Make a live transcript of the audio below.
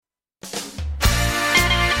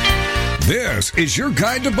This is your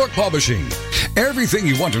guide to book publishing. Everything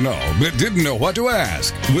you want to know but didn't know what to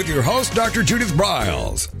ask with your host, Dr. Judith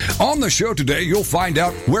Briles. On the show today, you'll find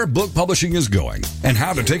out where book publishing is going and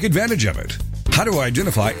how to take advantage of it. How to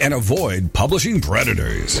identify and avoid publishing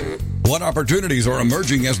predators. What opportunities are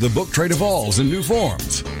emerging as the book trade evolves in new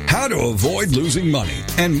forms. How to avoid losing money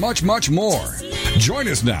and much, much more. Join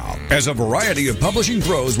us now as a variety of publishing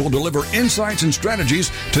pros will deliver insights and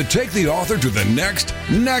strategies to take the author to the next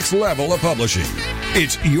level of publishing.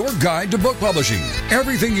 It's your guide to book publishing.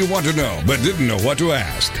 Everything you want to know but didn't know what to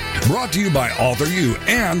ask. Brought to you by Author U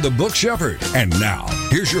and the Book Shepherd. And now,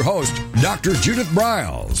 here's your host, Dr. Judith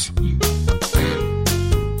Briles.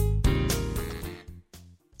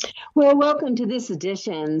 Well, welcome to this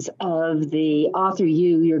edition of the Author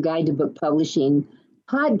U, your guide to book publishing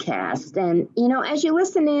podcast. And, as you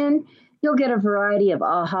listen in, you'll get a variety of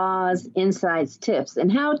ahas, insights, tips,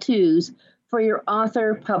 and how-tos for your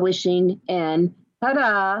author publishing and,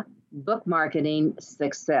 ta-da, book marketing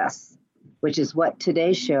success, which is what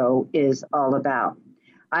today's show is all about.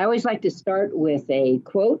 I always like to start with a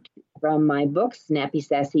quote from my book, Snappy,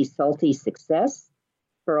 Sassy, Salty Success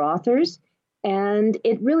for Authors. And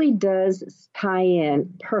it really does tie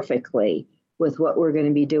in perfectly with what we're going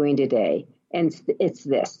to be doing today. And it's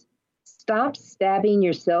this: stop stabbing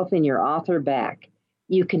yourself and your author back.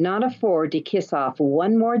 You cannot afford to kiss off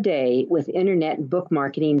one more day with internet book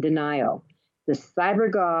marketing denial. The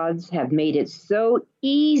cyber gods have made it so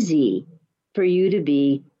easy for you to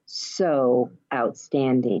be so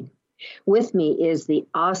outstanding. With me is the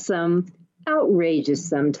awesome, outrageous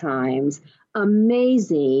sometimes,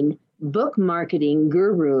 amazing book marketing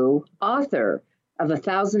guru, author of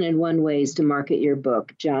 1,001 Ways to Market Your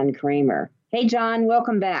Book, John Kremer. Hey, John,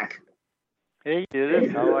 welcome back. Hey,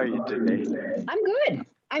 Judith, how are you today?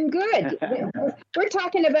 I'm good. We're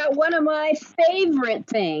talking about one of my favorite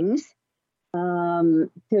things that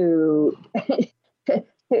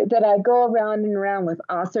I go around and around with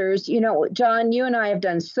authors. John, you and I have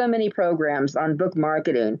done so many programs on book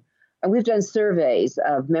marketing. And we've done surveys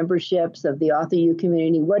of memberships of the Author U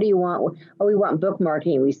community. What do you want? Oh, we want book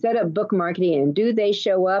marketing. We set up book marketing, and do they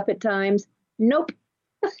show up at times? Nope.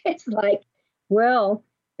 It's like, well,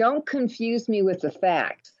 don't confuse me with the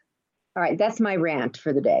facts. All right, that's my rant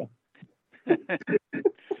for the day.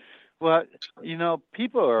 Well,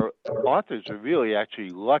 authors are really actually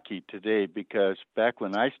lucky today, because back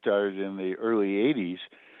when I started in the early 80s,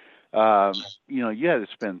 you had to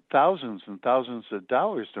spend thousands and thousands of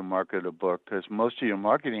dollars to market a book, because most of your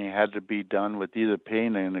marketing had to be done with either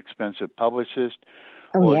paying an expensive publicist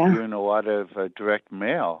doing a lot of direct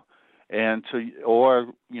mail. And so, or,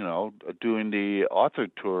 doing the author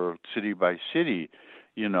tour city by city,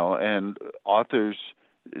 and authors,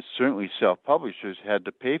 certainly self-publishers, had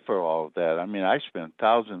to pay for all of that. I mean, I spent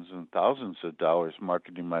thousands and thousands of dollars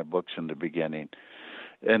marketing my books in the beginning.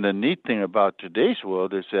 And the neat thing about today's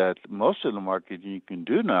world is that most of the marketing you can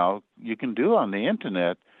do now, you can do on the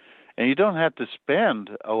internet, and you don't have to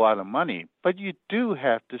spend a lot of money, but you do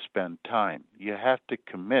have to spend time. You have to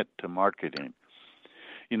commit to marketing.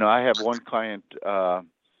 I have one client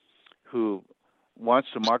who wants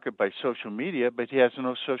to market by social media, but he has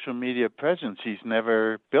no social media presence. He's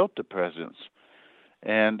never built a presence.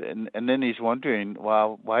 And then he's wondering,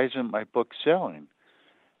 well, why isn't my book selling?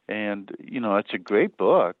 And, it's a great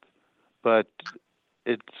book, but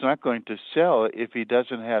it's not going to sell if he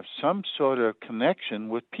doesn't have some sort of connection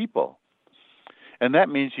with people. And that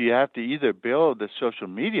means you have to either build a social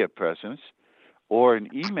media presence or an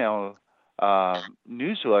email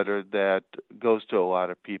newsletter that goes to a lot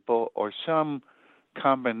of people, or some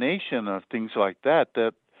combination of things like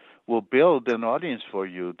that will build an audience for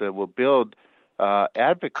you, that will build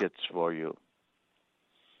advocates for you.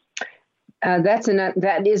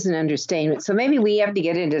 That is an understatement. So maybe we have to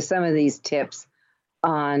get into some of these tips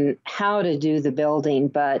on how to do the building.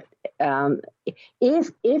 But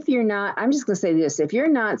if you're not, I'm just going to say this: if you're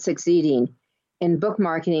not succeeding in book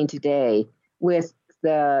marketing today with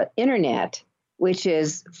the internet, which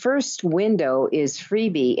is first window is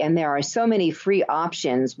freebie, and there are so many free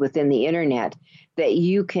options within the internet that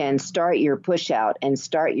you can start your push out and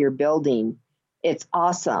start your building. It's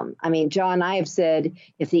awesome. I mean, John, I have said,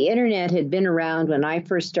 if the internet had been around when I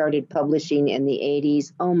first started publishing in the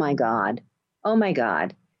 80s, oh my God,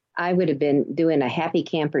 I would have been doing a happy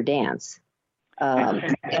camper dance.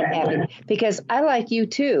 Because I, like you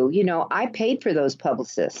too, I paid for those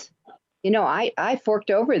publicists. I forked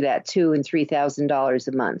over that $2,000 and $3,000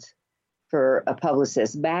 a month for a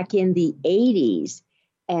publicist back in the 80s.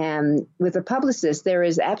 And with a publicist, there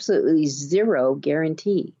is absolutely zero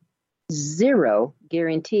guarantee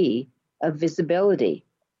of visibility.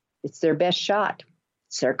 It's their best shot.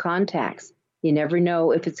 It's their contacts. You never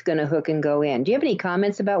know if it's going to hook and go in. Do you have any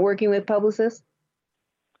comments about working with publicists?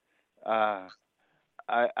 I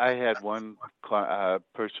had one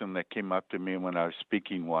person that came up to me when I was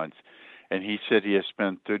speaking once, and he said he had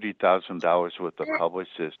spent $30,000 with a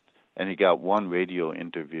publicist, and he got one radio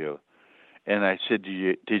interview. And I said,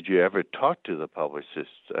 did you ever talk to the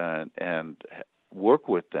publicists and work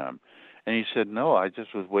with them? And he said, no, I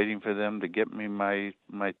just was waiting for them to get me my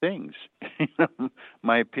things,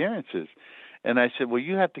 my appearances. And I said, well,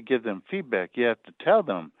 you have to give them feedback. You have to tell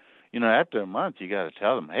them, after a month, you got to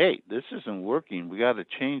tell them, hey, this isn't working. We got to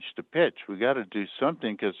change the pitch. We got to do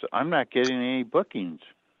something because I'm not getting any bookings.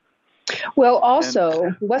 Well,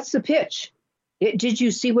 also, what's the pitch? Did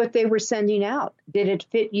you see what they were sending out? Did it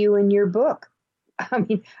fit you in your book? I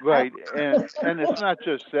mean, right. And it's not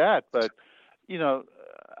just that, but,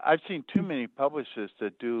 I've seen too many publicists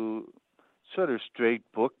that do sort of straight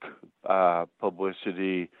book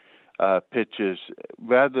publicity pitches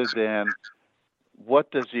rather than what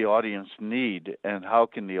does the audience need and how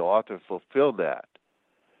can the author fulfill that?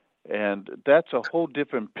 And that's a whole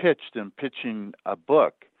different pitch than pitching a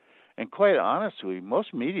book. And quite honestly,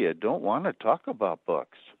 most media don't want to talk about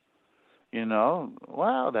books.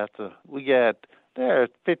 Wow, there are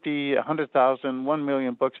 50, 100,000, 1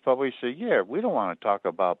 million books published a year. We don't want to talk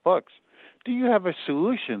about books. Do you have a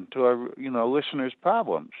solution to our, listeners'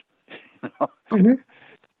 problems? Mm-hmm.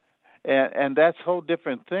 And that's a whole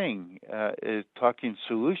different thing, is talking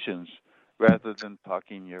solutions rather than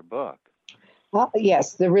talking your book. Well,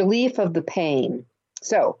 yes, the relief of the pain.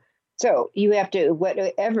 So you have to,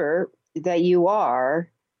 whatever that you are,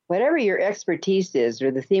 whatever your expertise is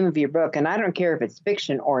or the theme of your book, and I don't care if it's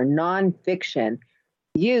fiction or nonfiction,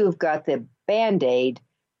 you've got the Band-Aid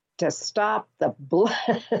to stop the blood,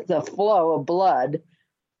 the flow of blood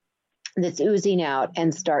that's oozing out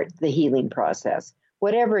and start the healing process,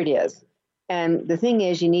 whatever it is. And the thing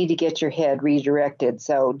is, you need to get your head redirected.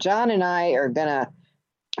 So John and I are going to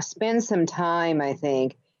spend some time, I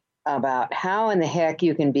think, about how in the heck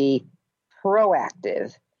you can be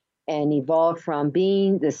proactive and evolve from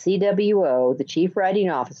being the CWO, the Chief Writing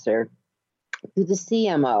Officer, to the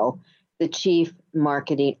CMO, the Chief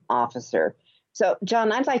Marketing Officer. So,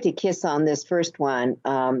 John, I'd like to kiss on this first one.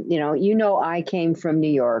 I came from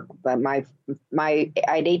New York, but I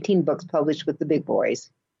had 18 books published with the big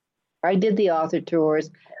boys. I did the author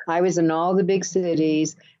tours. I was in all the big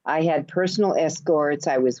cities. I had personal escorts.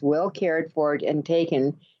 I was well cared for and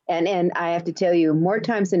taken. And I have to tell you, more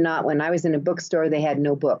times than not, when I was in a bookstore, they had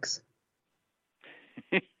no books.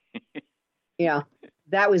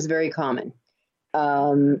 That was very common.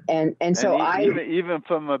 Even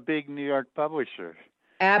from a big New York publisher.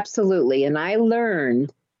 Absolutely. And I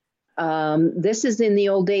learned, this is in the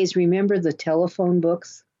old days. Remember the telephone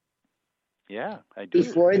books? Yeah, I do.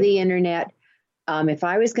 Before the internet. If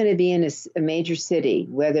I was going to be in a major city,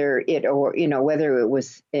 one of the,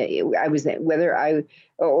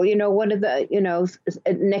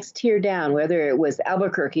 next tier down, whether it was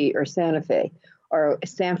Albuquerque or Santa Fe or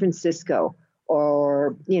San Francisco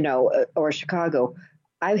or Chicago,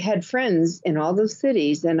 I had friends in all those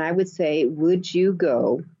cities, and I would say, would you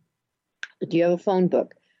go? Do you have a phone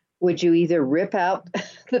book? Would you either rip out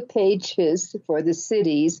the pages for the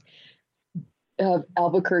cities of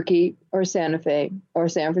Albuquerque or Santa Fe or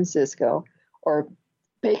San Francisco, or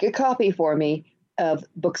make a copy for me of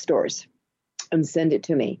bookstores and send it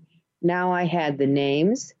to me? Now I had the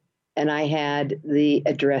names and I had the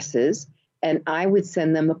addresses, and I would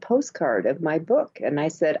send them a postcard of my book. And I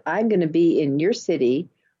said, I'm going to be in your city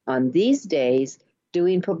on these days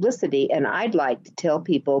doing publicity, and I'd like to tell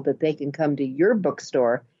people that they can come to your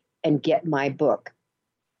bookstore and get my book.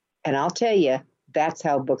 And I'll tell you, that's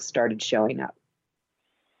how books started showing up.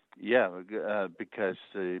 Yeah, because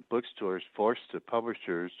the bookstores forced the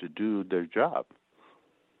publishers to do their job.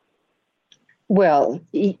 Well,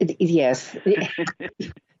 yes,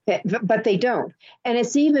 but they don't. And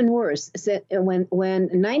it's even worse. When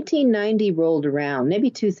 1990 rolled around,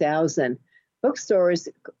 maybe 2000, bookstores,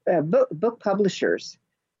 book publishers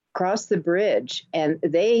crossed the bridge, and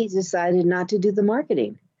they decided not to do the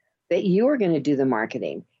marketing, that you were going to do the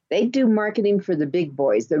marketing. They do marketing for the big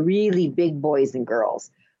boys, the really big boys and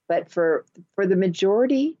girls. But for the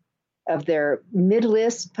majority of their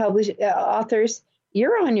mid-list authors,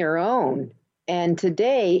 you're on your own. And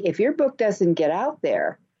today, if your book doesn't get out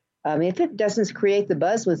there, if it doesn't create the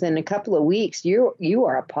buzz within a couple of weeks, you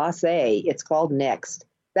are a passe. It's called next.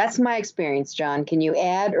 That's my experience, John. Can you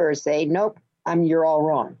add or say, nope, you're all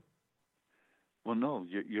wrong? Well, no,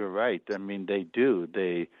 you're right. They do.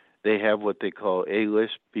 They have what they call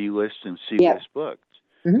A-list, B-list, and C-list books.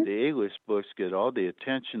 Mm-hmm. The A-list books get all the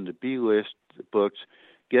attention. The B-list books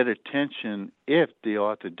get attention if the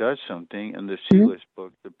author does something, and the C-list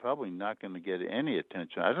books, they're probably not going to get any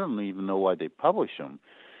attention. I don't even know why they publish them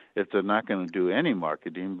if they're not going to do any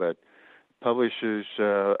marketing, but publishers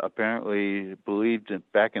apparently believed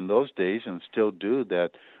back in those days, and still do,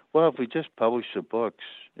 that, well, if we just publish the books,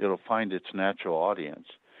 it'll find its natural audience.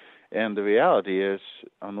 And the reality is,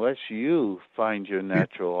 unless you find your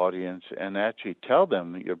natural audience and actually tell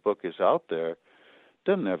them that your book is out there,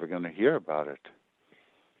 they're never going to hear about it.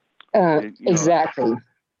 Exactly.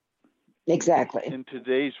 Exactly. In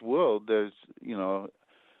today's world, there's,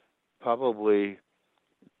 probably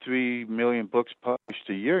 3 million books published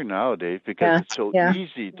a year nowadays because it's so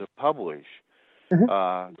easy to publish.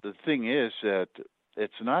 Mm-hmm. The thing is that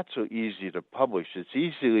it's not so easy to publish. It's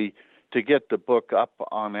easily to get the book up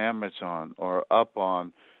on Amazon or up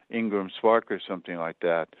on Ingram Spark or something like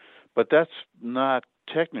that. But that's not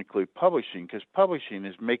technically publishing, because publishing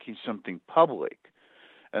is making something public.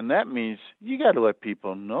 And that means you got to let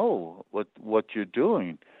people know what you're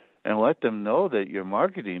doing and let them know that you're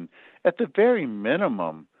marketing. At the very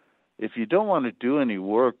minimum, if you don't want to do any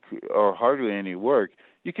work or hardly any work,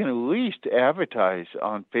 you can at least advertise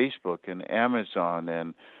on Facebook and Amazon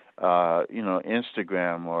and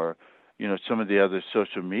Instagram or some of the other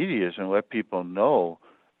social medias, and let people know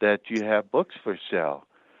that you have books for sale.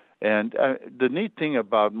 And the neat thing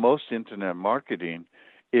about most internet marketing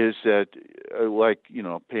is that,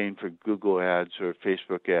 paying for Google ads or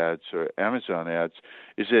Facebook ads or Amazon ads,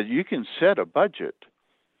 is that you can set a budget.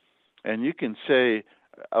 And you can say,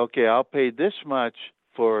 okay, I'll pay this much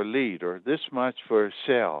for a lead or this much for a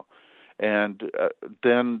sale. And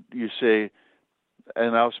then you say,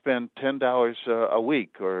 and I'll spend $10 a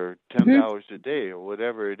week or $10 a day or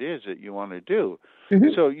whatever it is that you want to do.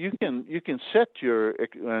 Mm-hmm. So you can set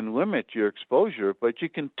and limit your exposure, but you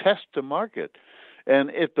can test the market.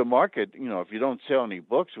 And if the market, if you don't sell any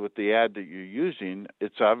books with the ad that you're using,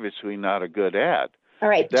 it's obviously not a good ad. All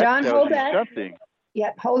right, that John, hold that. Something.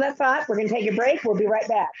 Yep, hold that thought. We're going to take a break. We'll be right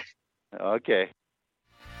back. Okay.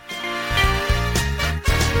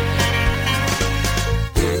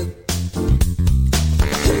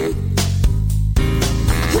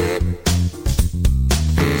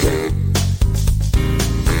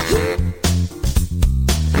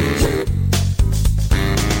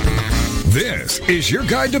 This is your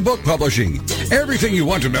guide to book publishing. Everything you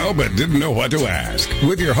want to know but didn't know what to ask.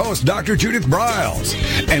 With your host, Dr. Judith Briles.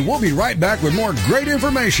 And we'll be right back with more great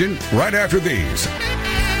information right after these.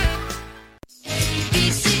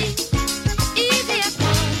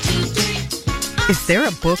 Is there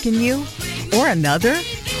a book in you or another?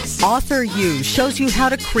 Author U shows you how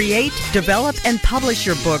to create, develop, and publish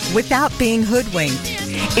your book without being hoodwinked.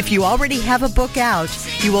 If you already have a book out,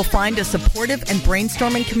 you will find a supportive and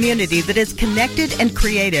brainstorming community that is connected and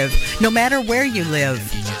creative, no matter where you live.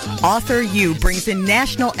 Author U brings in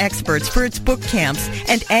national experts for its book camps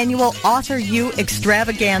and annual Author U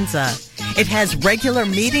extravaganza. It has regular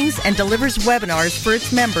meetings and delivers webinars for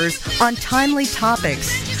its members on timely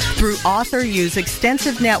topics. Through Author U's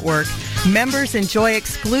extensive network, members enjoy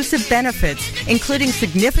exclusive benefits, including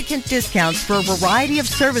significant discounts for a variety of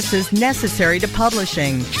services necessary to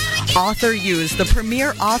publishing. Author U is the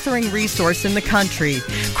premier authoring resource in the country,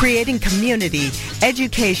 creating community,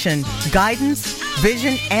 education, guidance,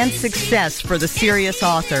 vision, and success for the serious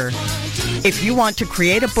author. If you want to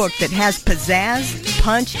create a book that has pizzazz,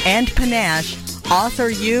 punch, and panache, Author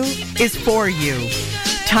U is for you.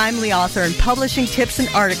 Timely author and publishing tips and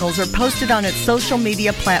articles are posted on its social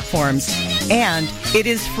media platforms, and it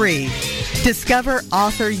is free. Discover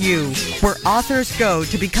Author U, where authors go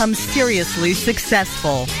to become seriously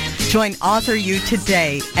successful. Join Author U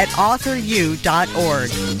today at authoru.org.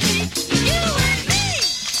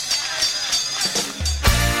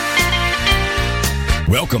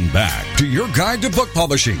 Welcome back to your guide to book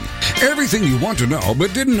publishing. Everything you want to know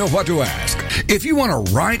but didn't know what to ask. If you want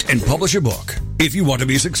to write and publish a book, if you want to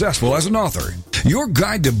be successful as an author, your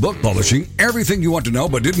guide to book publishing, everything you want to know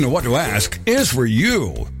but didn't know what to ask, is for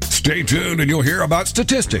you. Stay tuned and you'll hear about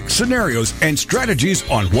statistics, scenarios, and strategies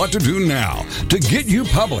on what to do now to get you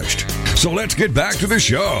published. So let's get back to the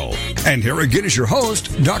show. And here again is your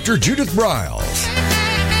host, Dr. Judith Briles.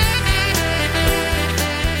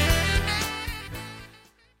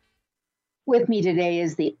 With me today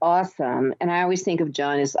is the awesome, and I always think of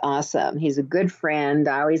John as awesome. He's a good friend.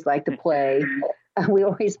 I always like to play. We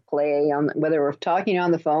always play, whether we're talking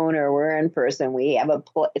on the phone or we're in person. We have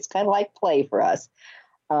it's kind of like play for us.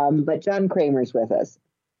 But John Kremer's with us.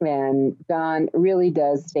 And John really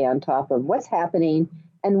does stay on top of what's happening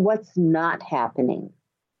and what's not happening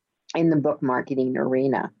in the book marketing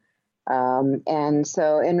arena. And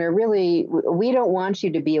we don't want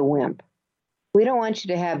you to be a wimp. We don't want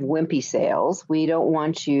you to have wimpy sales. We don't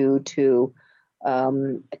want you to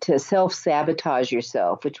self-sabotage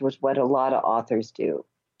yourself, which was what a lot of authors do.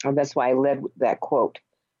 And that's why I led that quote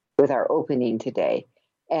with our opening today.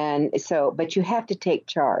 And so, but you have to take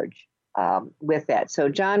charge with that. So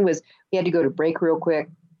we had to go to break real quick,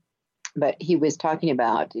 but he was talking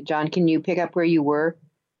about, John, can you pick up where you were?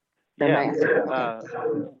 Yeah.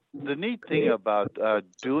 The neat thing about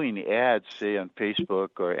doing ads, say on Facebook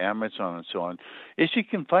or Amazon and so on, is you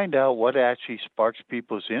can find out what actually sparks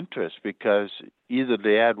people's interest, because either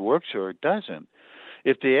the ad works or it doesn't.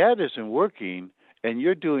 If the ad isn't working and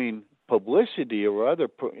you're doing publicity or other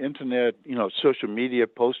internet, social media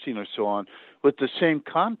posting or so on with the same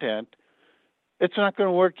content, it's not going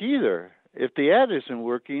to work either. If the ad isn't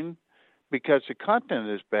working because the content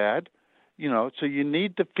is bad, so you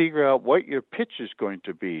need to figure out what your pitch is going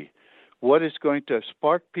to be, what is going to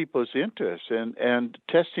spark people's interest. And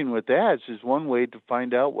testing with ads is one way to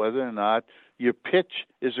find out whether or not your pitch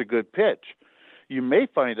is a good pitch. You may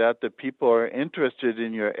find out that people are interested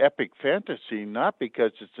in your epic fantasy, not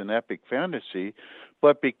because it's an epic fantasy,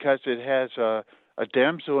 but because it has a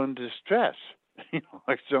damsel in distress,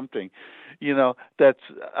 or something, that's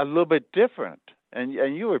a little bit different. And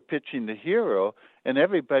you were pitching the hero, and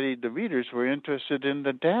everybody, the readers, were interested in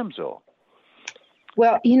the damsel.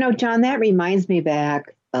 Well, John, that reminds me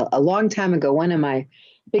back a long time ago, one of my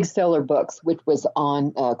big seller books, which was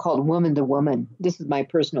on called Woman to Woman. This is my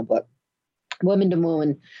personal book, Woman to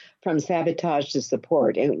Woman, from Sabotage to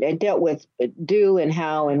Support. It dealt with do and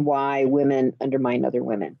how and why women undermine other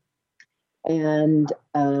women. And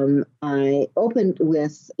I opened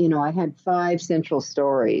with, I had 5 central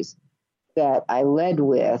stories that I led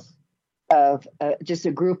with of just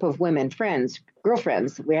a group of women,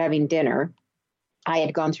 girlfriends. We're having dinner. I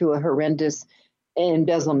had gone through a horrendous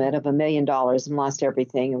embezzlement of $1 million and lost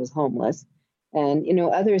everything and was homeless. And,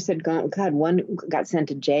 others had one got sent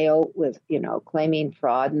to jail with, claiming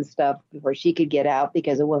fraud and stuff before she could get out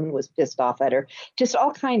because a woman was pissed off at her, just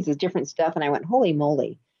all kinds of different stuff. And I went, holy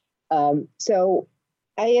moly. So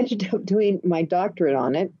I ended up doing my doctorate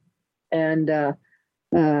on it and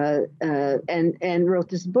wrote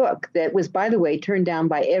this book that was, by the way, turned down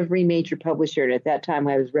by every major publisher. And at that time,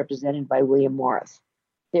 I was represented by William Morris.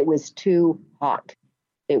 It was too hot.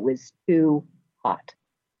 It was too hot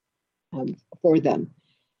for them.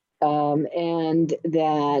 And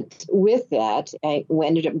that with that, I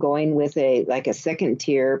ended up going with a second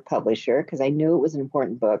tier publisher because I knew it was an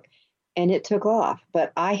important book, and it took off.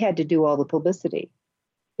 But I had to do all the publicity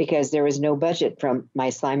because there was no budget from my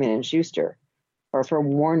Simon and Schuster or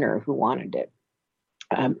from Warner, who wanted it.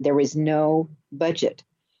 There was no budget.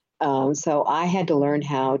 So I had to learn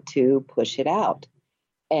how to push it out.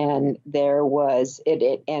 And there was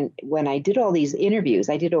it. And when I did all these interviews,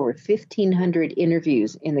 I did over 1,500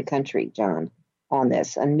 interviews in the country, John, on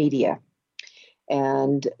this, on media.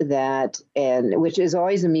 And which has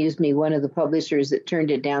always amused me. One of the publishers that turned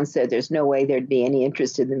it down said there's no way there'd be any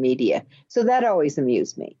interest in the media. So that always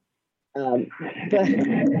amused me. But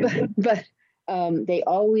they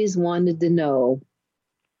always wanted to know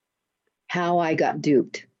how I got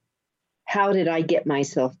duped. How did I get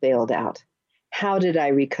myself bailed out? How did I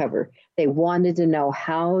recover? They wanted to know,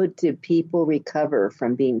 how do people recover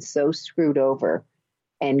from being so screwed over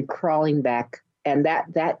and crawling back? And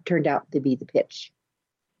that turned out to be the pitch,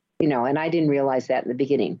 and I didn't realize that in the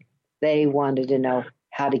beginning. They wanted to know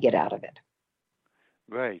how to get out of it.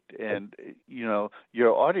 Right. And,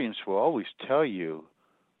 your audience will always tell you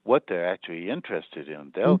what they're actually interested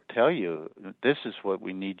in. They'll tell you, this is what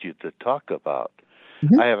we need you to talk about.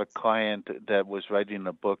 Mm-hmm. I have a client that was writing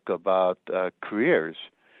a book about careers,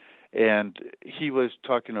 and he was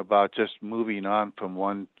talking about just moving on from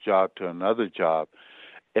one job to another job.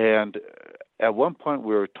 And at one point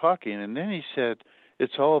we were talking, and then he said,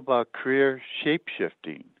 it's all about career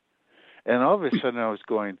shape-shifting. And all of a sudden I was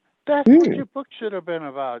going, that's what your book should have been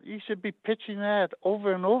about. You should be pitching that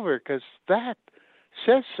over and over, because that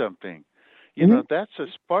says something. That's a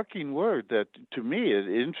sparking word that, to me, it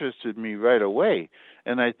interested me right away.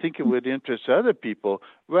 And I think it would interest other people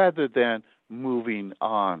rather than moving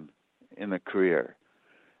on in a career.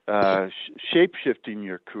 Shape-shifting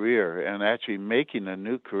your career and actually making a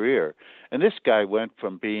new career. And this guy went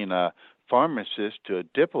from being a pharmacist to a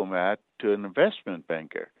diplomat to an investment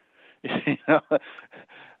banker.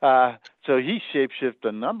 So he shape-shifted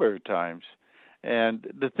a number of times.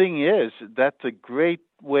 And the thing is, that's a great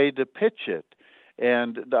way to pitch it.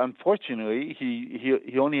 And unfortunately,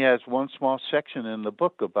 he only has one small section in the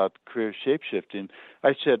book about career shapeshifting.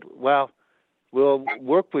 I said, well, we'll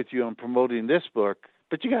work with you on promoting this book,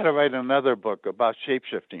 but you got to write another book about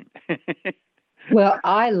shapeshifting. Well,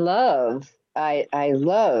 I love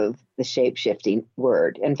the shape-shifting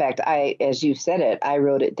word. In fact, as you said it, I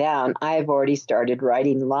wrote it down. I've already started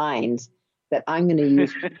writing lines that I'm going to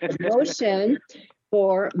use for promotion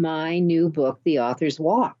for my new book, The Author's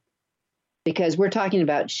Walk, because we're talking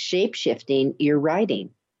about shape-shifting your writing,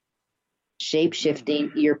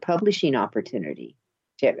 shape-shifting your publishing opportunity,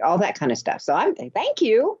 all that kind of stuff. So thank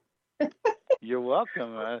you. You're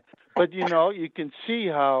welcome. But, you can see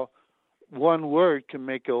how one word can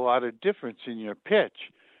make a lot of difference in your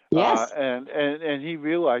pitch. Yes. And he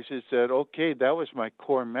realizes that, okay, that was my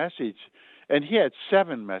core message. And he had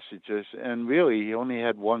 7 messages, and really he only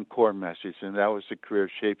had one core message, and that was the career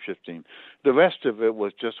shapeshifting. The rest of it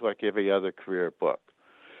was just like every other career book.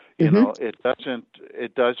 It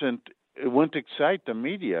wouldn't excite the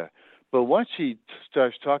media. But once he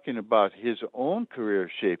starts talking about his own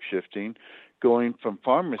career shapeshifting, going from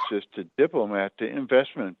pharmacist to diplomat to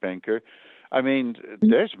investment banker, I mean,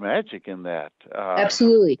 there's magic in that.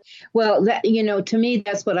 Absolutely. Well, to me,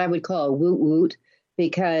 that's what I would call a woot woot,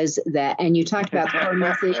 because and you talked about the core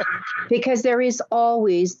message, because there is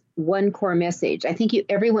always one core message. I think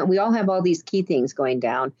we all have all these key things going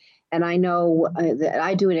down. And I know that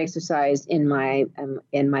I do an exercise in my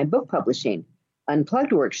book publishing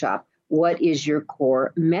unplugged workshop. What is your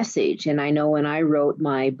core message? And I know when I wrote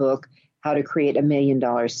my book, How to Create $1 Million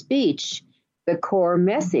Speech, the core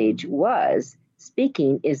message was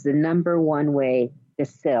speaking is the number one way to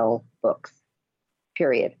sell books,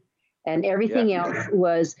 period. And everything else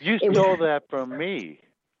was... You stole that from me.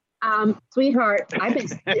 Sweetheart, I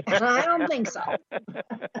don't think so.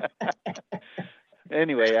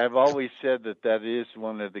 Anyway, I've always said that is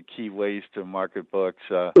one of the key ways to market books.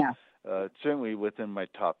 Certainly within my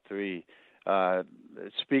top 3.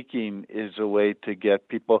 Speaking is a way to get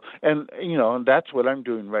people, and that's what I'm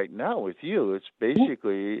doing right now with you. It's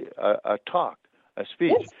basically a talk, a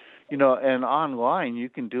speech. Yes. And online you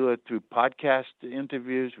can do it through podcast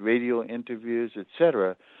interviews, radio interviews,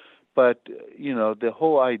 etc. But the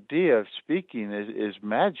whole idea of speaking is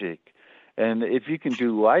magic. And if you can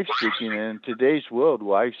do live speaking, and in today's world,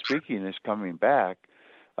 live speaking is coming back.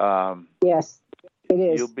 Yes, it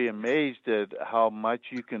is. You'll be amazed at how much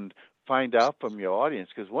you can find out from your audience,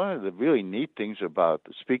 because one of the really neat things about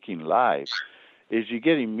speaking live is you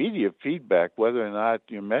get immediate feedback whether or not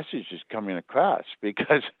your message is coming across,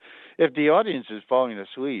 because if the audience is falling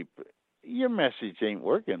asleep, your message ain't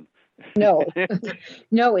working. No,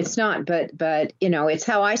 it's not. But it's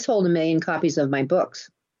how I sold 1 million copies of my books.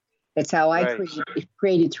 It's how I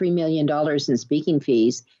created $3 million in speaking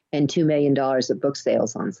fees and $2 million of book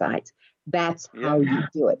sales on sites. That's how you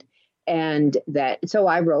do it. And so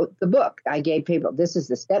I wrote the book. I gave people, this is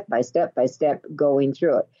the step by step going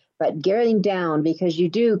through it. But getting down, because you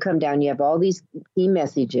do come down, you have all these key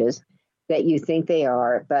messages that you think they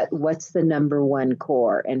are, but what's the number one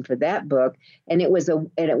core? And for that book, and it was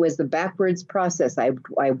the backwards process. I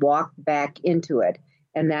walked back into it,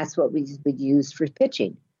 and that's what we would use for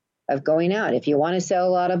pitching, of going out. If you want to sell a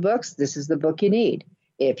lot of books, this is the book you need.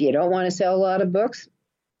 If you don't want to sell a lot of books,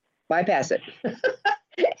 bypass it.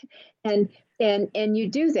 And you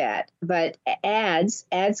do that, but ads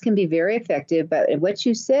can be very effective. But what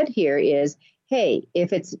you said here is, hey,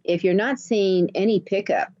 if you're not seeing any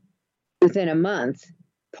pickup within a month,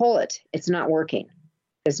 pull it. It's not working.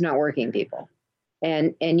 It's not working, people.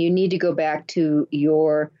 And you need to go back to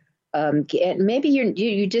your maybe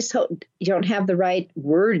you just don't have the right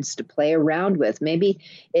words to play around with. Maybe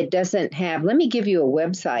it doesn't have. Let me give you a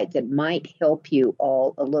website that might help you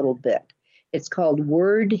all a little bit. It's called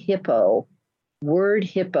wordhippo.com.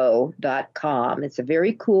 It's a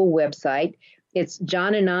very cool website. It's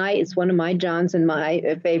it's one of my John's and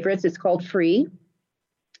my favorites. It's called Free.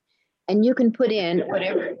 And you can put in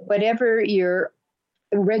whatever your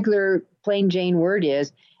regular plain Jane word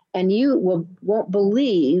is, and you won't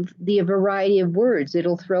believe the variety of words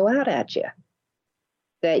it'll throw out at you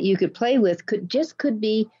that you could play with. Could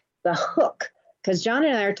be the hook, because John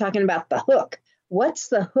and I are talking about the hook. What's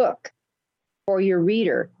the hook for your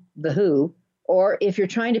reader, the who? Or if you're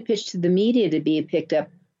trying to pitch to the media to be picked up,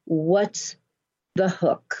 what's the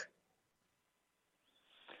hook?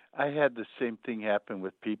 I had the same thing happen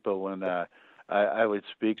with people when I would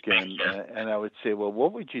speak, and I would say, well,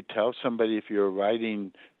 what would you tell somebody if you're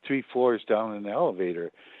riding 3 floors down an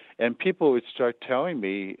elevator? And people would start telling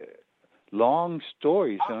me long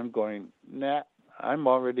stories, and I'm going, nah, I'm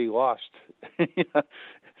already lost.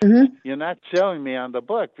 Mm-hmm. You're not selling me on the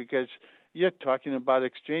book because you're talking about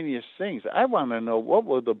extraneous things. I want to know, what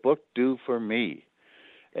will the book do for me?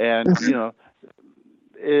 And,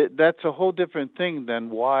 that's a whole different thing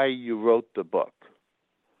than why you wrote the book.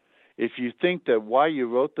 If you think that why you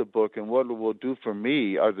wrote the book and what it will do for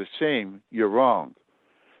me are the same, you're wrong.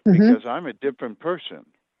 Because I'm a different person.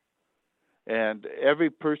 And every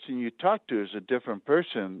person you talk to is a different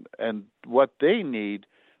person, and what they need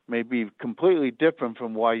may be completely different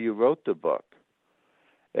from why you wrote the book.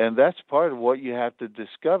 And that's part of what you have to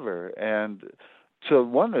discover. And so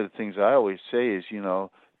one of the things I always say is,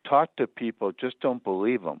 talk to people, just don't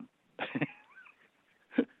believe them.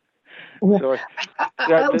 So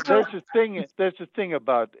there's a thing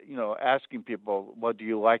about, asking people, well, do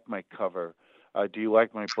you like my cover? Do you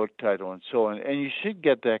like my book title, and so on? And you should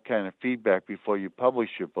get that kind of feedback before you publish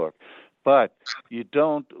your book. But you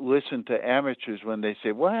don't listen to amateurs when they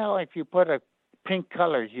say, well, if you put a pink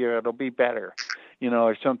color here, it'll be better,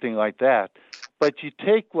 or something like that. But you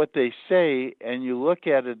take what they say and you look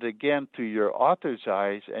at it again through your author's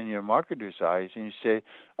eyes and your marketer's eyes, and you say,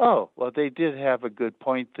 oh, well, they did have a good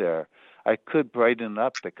point there. I could brighten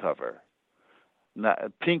up the cover.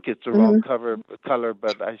 Not, pink is the wrong color,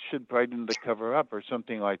 but I should brighten the cover up or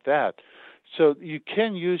something like that. So you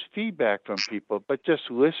can use feedback from people, but just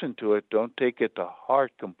listen to it. Don't take it to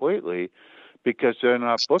heart completely, because they're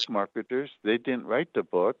not book marketers. They didn't write the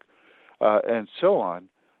book, and so on.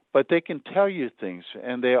 But they can tell you things,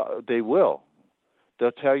 and they will.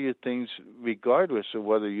 They'll tell you things regardless of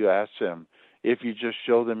whether you ask them, if you just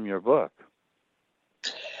show them your book.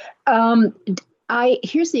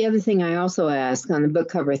 Here's the other thing I also ask on the book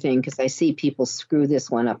cover thing, because I see people screw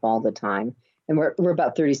this one up all the time. And we're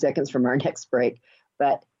about 30 seconds from our next break.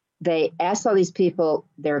 But they ask all these people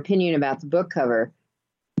their opinion about the book cover.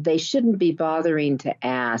 They shouldn't be bothering to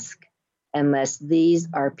ask unless these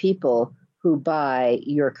are people who buy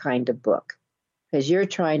your kind of book, because you're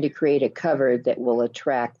trying to create a cover that will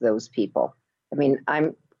attract those people. I mean,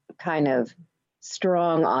 I'm kind of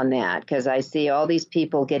strong on that, because I see all these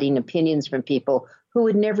people getting opinions from people who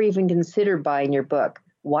would never even consider buying your book.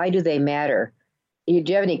 Why do they matter? Do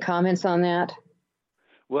you have any comments on that?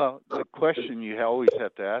 Well, the question you always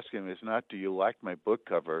have to ask him is not, do you like my book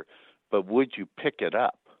cover, but would you pick it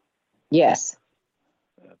up? Yes.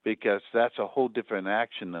 Because that's a whole different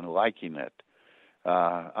action than liking it.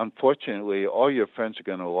 Unfortunately, all your friends are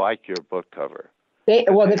going to like your book cover.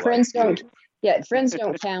 Friends don't. Yeah, friends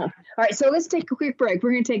don't count. All right, so let's take a quick break.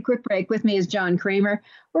 We're going to take a quick break. With me is John Kremer.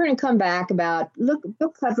 We're going to come back about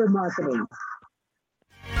book cover marketing.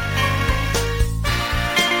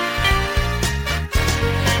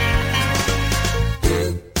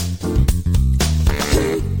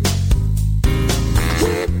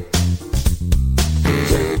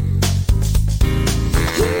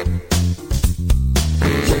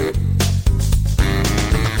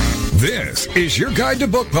 This is your guide to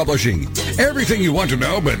book publishing. Everything you want to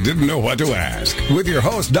know but didn't know what to ask. With your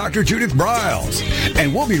host, Dr. Judith Briles.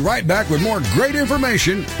 And we'll be right back with more great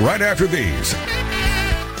information right after these.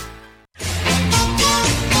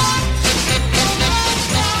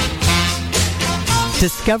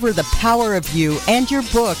 Discover the power of you and your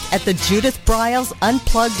book at the Judith Briles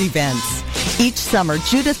Unplugged events. Each summer,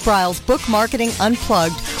 Judith Briles Book Marketing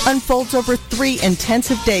Unplugged unfolds over 3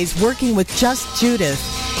 intensive days working with just Judith.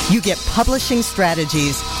 You get publishing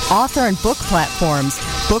strategies, author and book platforms,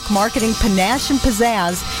 book marketing panache and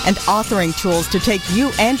pizzazz, and authoring tools to take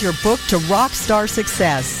you and your book to rock star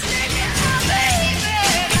success.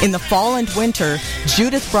 In the fall and winter,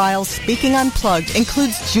 Judith Briles Speaking Unplugged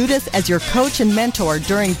includes Judith as your coach and mentor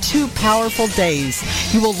during 2 powerful days.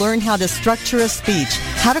 You will learn how to structure a speech,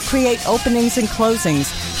 how to create openings and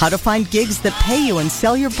closings, how to find gigs that pay you and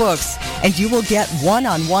sell your books, and you will get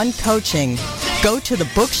one-on-one coaching. Go to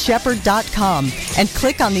thebookshepherd.com and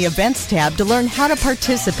click on the Events tab to learn how to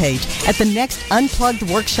participate at the next Unplugged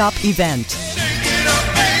Workshop event.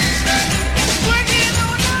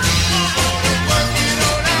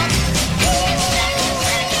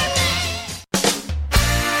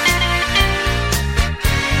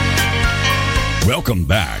 Welcome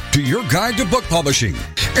back to your guide to book publishing.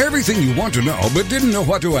 Everything you want to know but didn't know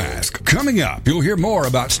what to ask. Coming up, you'll hear more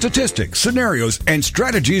about statistics, scenarios, and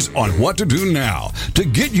strategies on what to do now to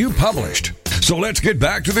get you published. So let's get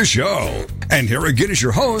back to the show. And here again is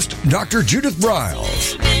your host, Dr. Judith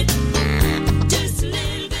Briles.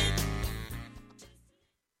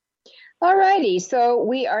 All righty, so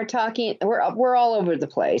we are talking, we're all over the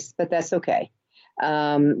place, but that's okay.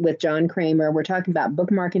 With John Kremer, we're talking about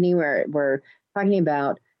book marketing. We're talking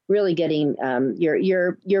about really getting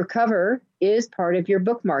your cover is part of your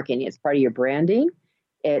book marketing. It's part of your branding.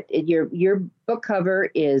 Your book cover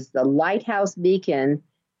is the lighthouse beacon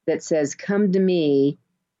that says, "Come to me,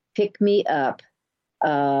 pick me up."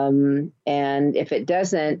 And if it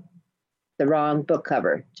doesn't, the wrong book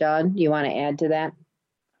cover. John, you want to add to that?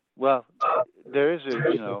 Well, there is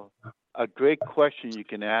a great question you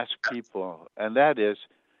can ask people, and that is,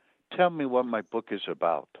 tell me what my book is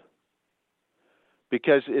about.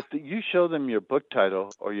 Because if you show them your book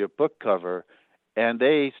title or your book cover, and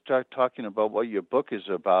they start talking about what your book is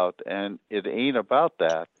about, and it ain't about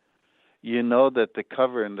that, you know that the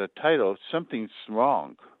cover and the title, something's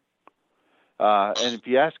wrong. And if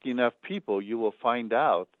you ask enough people, you will find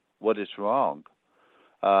out what is wrong,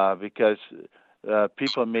 because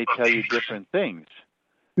people may tell you different things.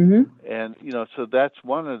 Mm-hmm. And, so that's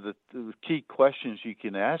one of the key questions you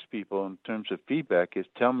can ask people in terms of feedback is,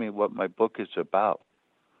 tell me what my book is about.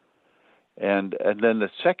 And then the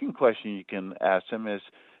second question you can ask them is,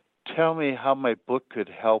 tell me how my book could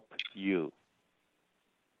help you.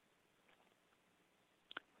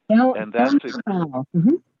 And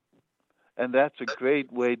that's a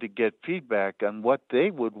great way to get feedback on what they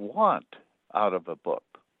would want out of a book.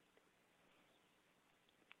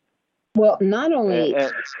 Well, not only,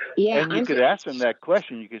 and you could ask them that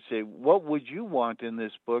question. You could say, what would you want in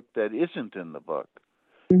this book that isn't in the book?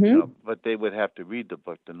 Mm-hmm. But they would have to read the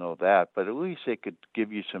book to know that. But at least they could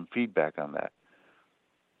give you some feedback on that.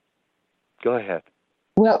 Go ahead.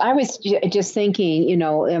 Well, I was just thinking,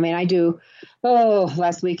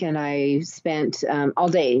 last weekend I spent all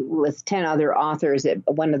day with 10 other authors at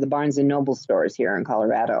one of the Barnes & Noble stores here in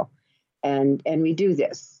Colorado. And we do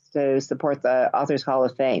this to support the Authors Hall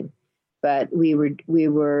of Fame. But we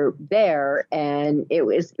were there, and it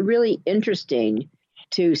was really interesting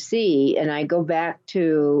to see. And I go back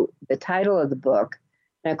to the title of the book.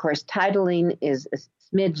 And of course, titling is a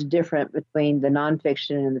smidge different between the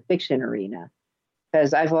nonfiction and the fiction arena.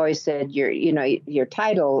 Because I've always said your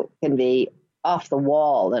title can be off the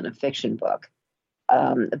wall in a fiction book.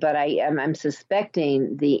 But I'm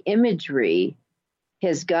suspecting the imagery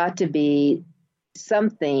has got to be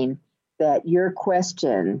something that your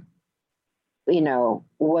question,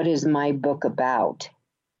 what is my book about,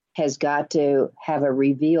 has got to have a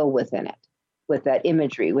reveal within it with that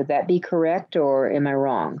imagery. Would that be correct, or am I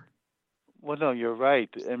wrong? Well, no, you're right.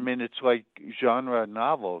 I mean, it's like genre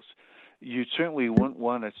novels. You certainly wouldn't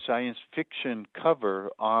want a science fiction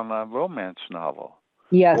cover on a romance novel.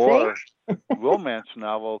 Yeah, or romance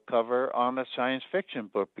novel cover on a science fiction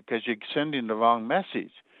book, because you're sending the wrong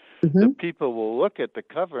message. Mm-hmm. The people will look at the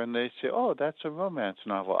cover and they say, oh, that's a romance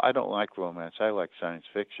novel. I don't like romance. I like science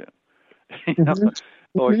fiction. Mm-hmm.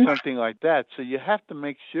 Or something like that. So you have to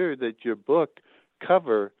make sure that your book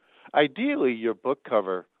cover, ideally your book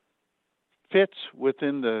cover, fits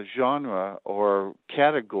within the genre or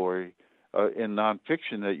category in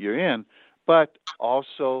nonfiction that you're in, but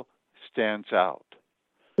also stands out.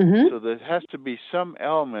 Mm-hmm. So there has to be some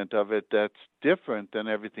element of it that's different than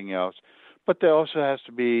everything else, but there also has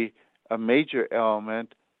to be a major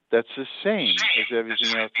element that's the same as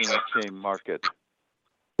everything else in that same market.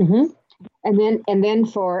 Mm-hmm. And then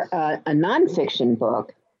for a nonfiction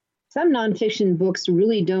book, some nonfiction books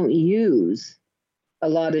really don't use a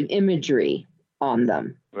lot of imagery on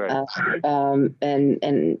them. Right.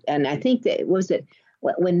 And I think that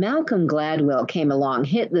when Malcolm Gladwell came along,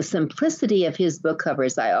 the simplicity of his book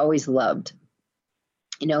covers I always loved.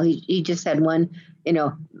 He just had one,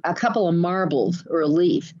 a couple of marbles or a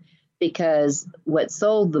leaf, because what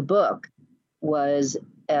sold the book was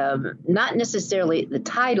not necessarily the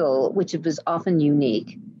title, which was often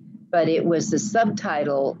unique, but it was the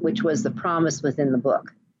subtitle, which was the promise within the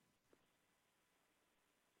book.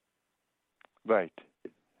 Right.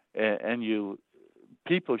 And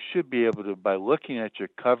people should be able to, by looking at your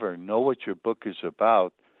cover, know what your book is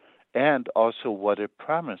about and also what it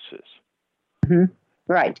promises. Mm-hmm.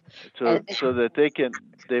 Right. So that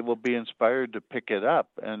they will be inspired to pick it up.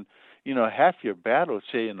 And, half your battle,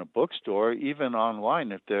 say in a bookstore, even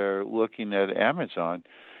online, if they're looking at Amazon,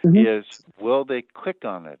 mm-hmm. is will they click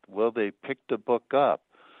on it? Will they pick the book up?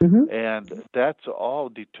 Mm-hmm. And that's all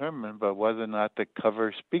determined by whether or not the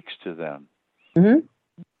cover speaks to them. Mm-hmm.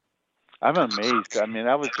 I'm amazed. I mean,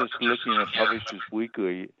 I was just looking at Publishers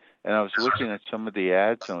Weekly, and I was looking at some of the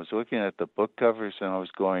ads, and I was looking at the book covers, and I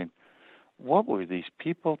was going, what were these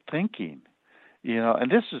people thinking? And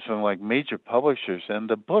this is from like major publishers, and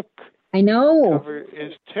the book cover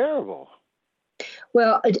is terrible.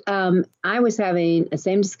 Well, I was having the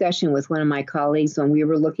same discussion with one of my colleagues when we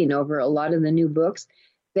were looking over a lot of the new books.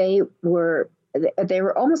 They were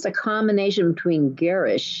almost a combination between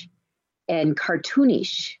garish and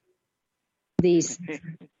cartoonish. These,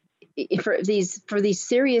 for these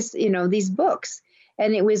serious, these books.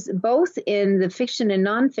 And it was both in the fiction and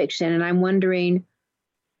nonfiction. And I'm wondering,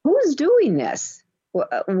 who's doing this?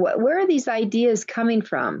 Where are these ideas coming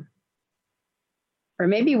from? Or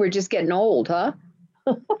maybe we're just getting old, huh?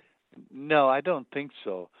 No, I don't think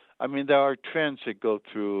so. I mean, there are trends that go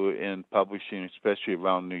through in publishing, especially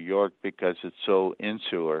around New York, because it's so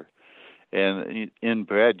insular and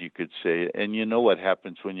inbred, you could say. And you know what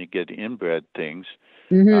happens when you get inbred things.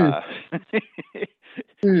 Mm-hmm.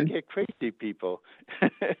 You get crazy people.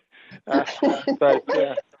 But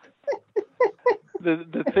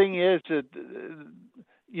the thing is that,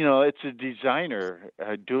 it's a designer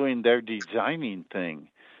doing their designing thing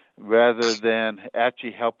rather than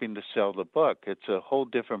actually helping to sell the book. It's a whole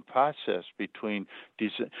different process between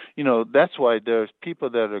that's why there's people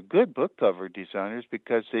that are good book cover designers,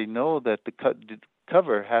 because they know that the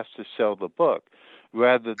cover has to sell the book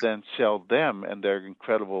rather than sell them and their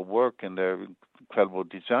incredible work and their incredible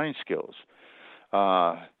design skills.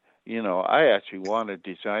 I actually want a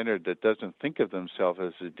designer that doesn't think of themselves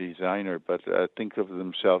as a designer, but think of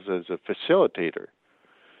themselves as a facilitator.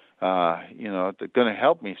 They're going to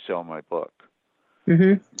help me sell my book.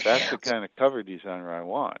 Mm-hmm. That's the kind of cover designer I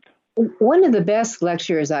want. One of the best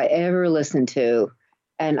lecturers I ever listened to,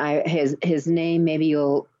 and his name, maybe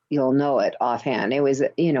you'll know it offhand. It was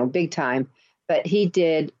big time, but he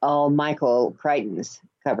did all Michael Crichton's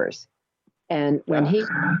covers. And when he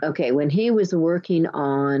was working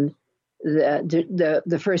on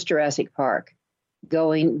the first Jurassic Park,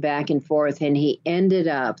 going back and forth, and he ended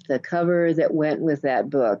up, the cover that went with that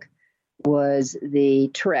book was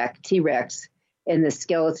the T-Rex in the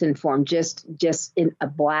skeleton form, just in a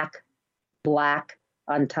black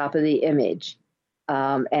on top of the image,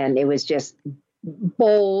 and it was just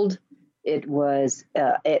bold. It was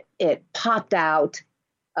it popped out,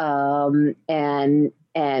 and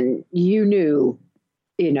you knew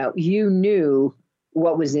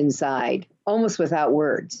what was inside almost without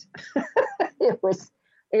words. It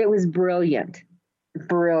was brilliant.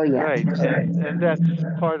 Right, and that's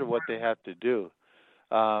part of what they have to do,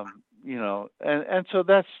 and so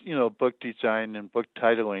that's book design and book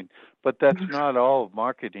titling, but that's not all of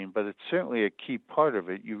marketing, but it's certainly a key part of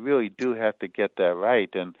it. You really do have to get that right,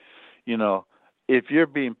 and if you're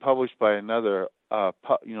being published by another,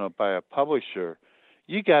 by a publisher,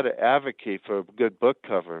 you got to advocate for a good book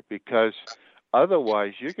cover, because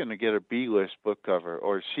otherwise you're going to get a B-list book cover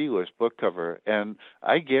or a C-list book cover, and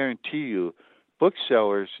I guarantee you,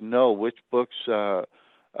 booksellers know which books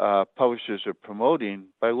publishers are promoting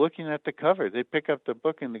by looking at the cover. They pick up the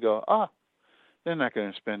book and they go, they're not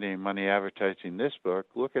going to spend any money advertising this book.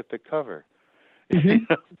 Look at the cover.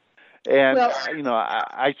 Mm-hmm. And,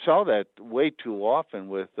 I saw that way too often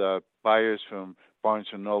with buyers from Barnes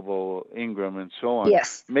 & Noble, Ingram, and so on,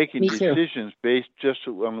 making decisions based just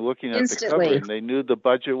on looking at the cover, and they knew the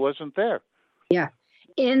budget wasn't there. Yeah.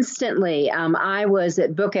 Instantly. I was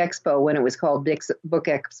at Book Expo when it was called Book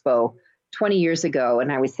Expo 20 years ago,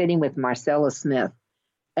 and I was sitting with Marcella Smith,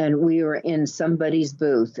 and we were in somebody's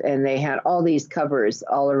booth, and they had all these covers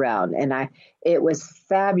all around, and it was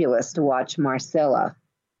fabulous to watch Marcella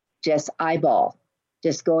just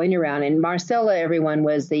going around. And Marcella, everyone,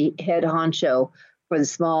 was the head honcho for the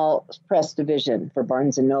small press division for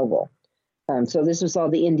Barnes & Noble. So this was all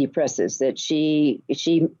the indie presses that she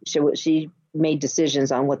made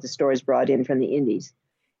decisions on what the stores brought in from the indies.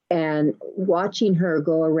 And watching her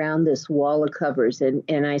go around this wall of covers,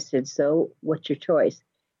 and I said, "So, what's your choice?"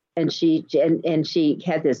 And she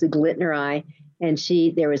had this glint in her eye, and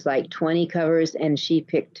there was like 20 covers, and she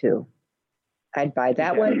picked 2. I'd buy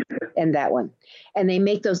that one and that one. And they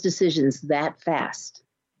make those decisions that fast.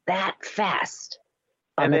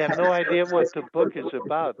 And they have no idea what the book is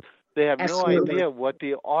about. They have no idea what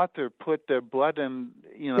the author put their blood and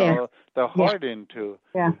their heart into,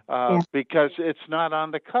 because it's not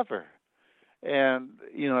on the cover, and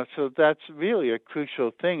so that's really a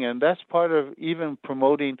crucial thing, and that's part of even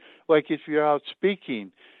promoting. Like if you're out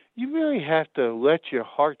speaking, you really have to let your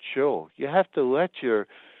heart show. You have to let your,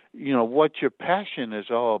 what your passion is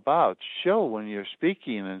all about show when you're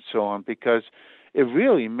speaking and so on, because it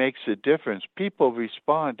really makes a difference. People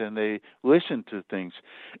respond and they listen to things.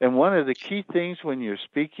 And one of the key things when you're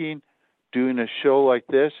speaking, doing a show like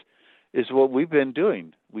this, is what we've been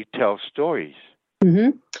doing. We tell stories.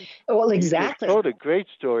 Mm-hmm. Well, exactly. You told a great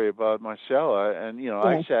story about Marcella, and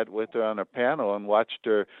I sat with her on a panel and watched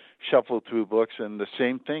her shuffle through books, and the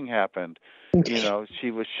same thing happened.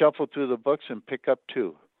 She would shuffle through the books and pick up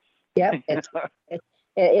 2. Yeah,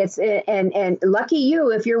 And lucky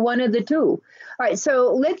you if you're one of the two. All right,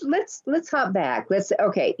 so let's hop back.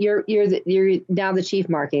 You're now the chief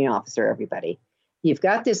marketing officer. Everybody, you've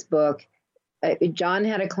got this book. John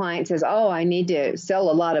had a client says, "Oh, I need to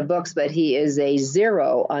sell a lot of books, but he is a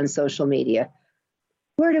zero on social media."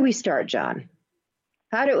 Where do we start, John?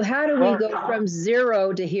 How do we go from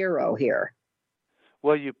zero to hero here?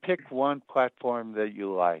 Well, you pick one platform that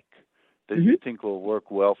you like, that you think will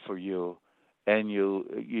work well for you, and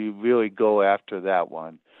you really go after that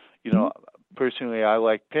one. You know, personally, I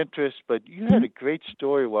like Pinterest, but you had a great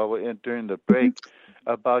story during the break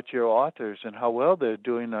about your authors and how well they're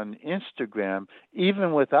doing on Instagram,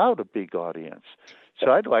 even without a big audience.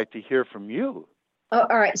 So I'd like to hear from you. Oh,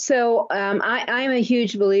 all right. So I'm a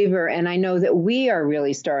huge believer, and I know that we are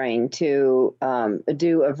really starting to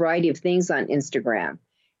do a variety of things on Instagram.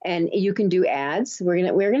 And you can do ads. We're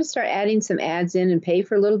gonna start adding some ads in and pay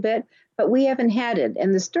for a little bit, but we haven't had it.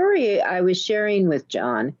 And the story I was sharing with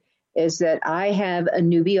John is that I have a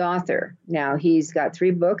newbie author. Now he's got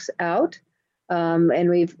 3 books out, and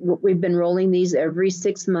we've been rolling these every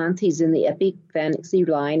 6 months. He's in the epic fantasy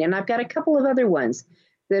line, and I've got a couple of other ones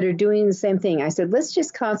that are doing the same thing. I said, let's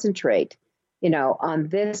just concentrate, on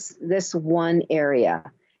this one area.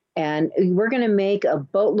 And we're going to make a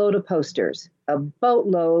boatload of posters. We're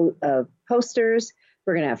going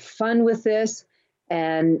to have fun with this.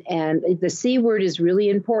 And the C word is really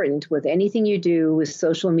important with anything you do with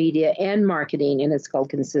social media and marketing, and it's called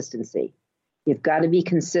consistency. You've got to be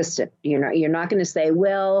consistent. You're not going to say,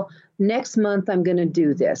 well, next month I'm going to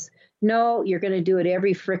do this. No, you're going to do it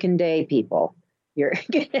every frickin' day, people. You're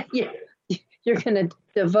going to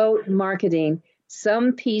devote marketing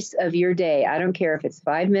some piece of your day. I don't care if it's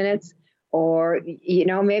 5 minutes or,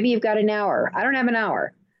 maybe you've got an hour. I don't have an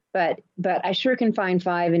hour, but I sure can find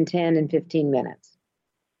 5 and 10 and 15 minutes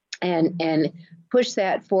and push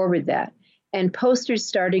that forward that. And posters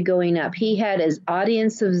started going up. He had his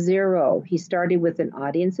audience of 0. He started with an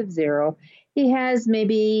audience of 0. He has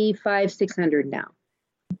maybe 500-600 now,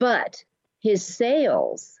 but his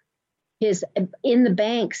sales, his in the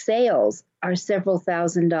bank sales are several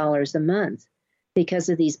 $1,000s a month because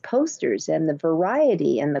of these posters and the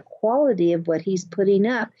variety and the quality of what he's putting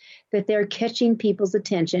up, that they're catching people's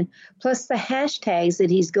attention, plus the hashtags that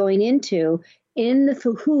he's going into in the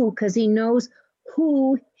who, because he knows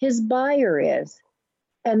who his buyer is,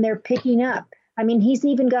 and they're picking up. I mean, he's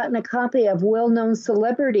even gotten a copy of well-known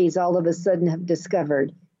celebrities all of a sudden have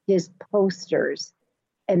discovered his posters,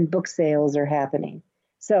 and book sales are happening.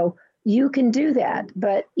 So you can do that,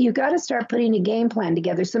 but you got to start putting a game plan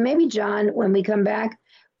together. So maybe, John, when we come back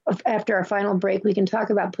after our final break, we can talk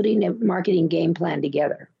about putting a marketing game plan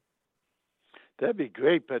together. That'd be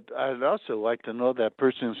great, but I'd also like to know that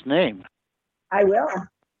person's name. I will.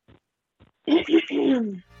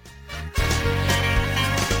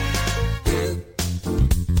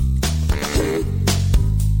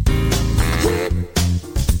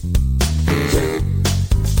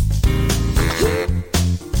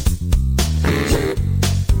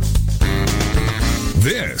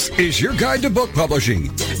 This is your guide to book publishing.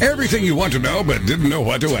 Everything you want to know but didn't know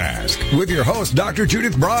what to ask. With your host, Dr.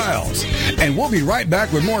 Judith Briles. And we'll be right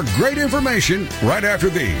back with more great information right after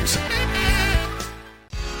these.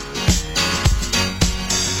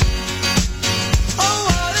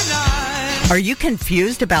 Are you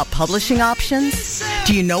confused about publishing options?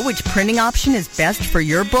 Do you know which printing option is best for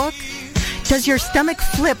your book? Does your stomach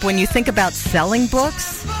flip when you think about selling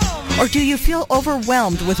books? Or do you feel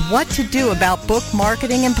overwhelmed with what to do about book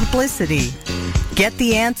marketing and publicity? Get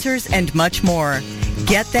the answers and much more.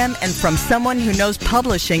 Get them and from someone who knows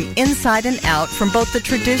publishing inside and out from both the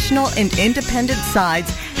traditional and independent sides,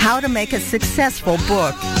 how to make a successful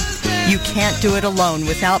book. You can't do it alone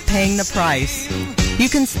without paying the price. You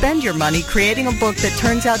can spend your money creating a book that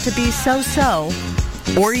turns out to be so-so,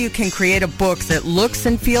 or you can create a book that looks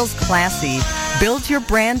and feels classy, builds your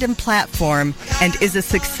brand and platform, and is a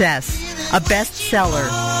success, a bestseller.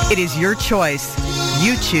 It is your choice.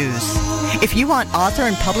 You choose. If you want author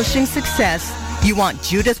and publishing success, you want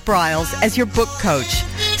Judith Briles as your book coach.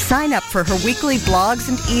 Sign up for her weekly blogs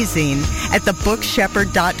and e-zine at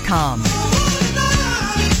thebookshepherd.com.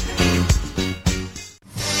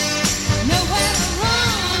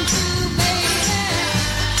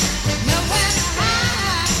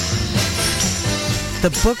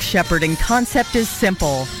 The book shepherding concept is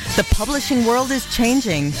simple. The publishing world is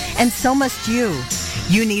changing, and so must you.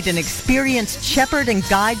 You need an experienced shepherd and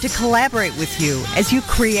guide to collaborate with you as you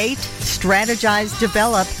create, strategize,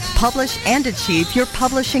 develop, publish, and achieve your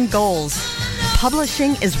publishing goals.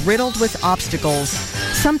 Publishing is riddled with obstacles.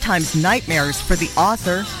 sometimes nightmares for the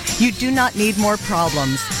author, you do not need more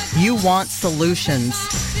problems. You want solutions.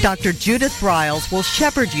 Dr. Judith Briles will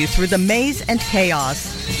shepherd you through the maze and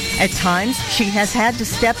chaos. At times, she has had to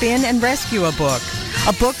step in and rescue a book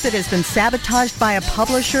that has been sabotaged by a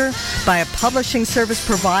publisher, by a publishing service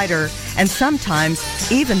provider, and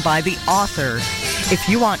sometimes even by the author. If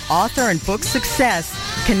you want author and book success,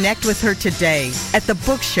 connect with her today at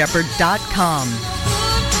thebookshepherd.com.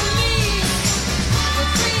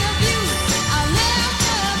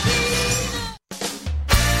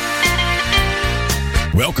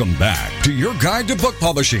 Welcome back to your guide to book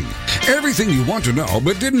publishing. Everything you want to know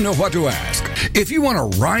but didn't know what to ask. If you want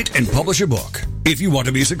to write and publish a book, if you want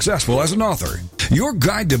to be successful as an author, your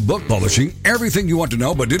guide to book publishing, everything you want to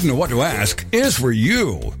know but didn't know what to ask, is for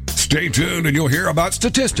you. Stay tuned and you'll hear about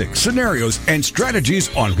statistics, scenarios, and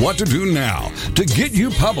strategies on what to do now to get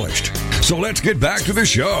you published. So let's get back to the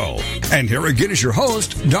show. And here again is your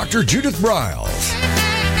host, Dr. Judith Briles.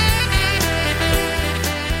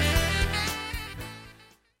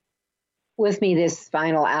 With me this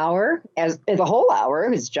final hour, as the whole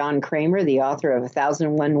hour, is John Kremer, the author of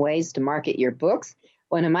 1001 Ways to Market Your Books,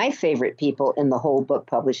 one of my favorite people in the whole book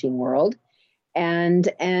publishing world.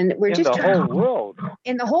 And we're in just the whole world.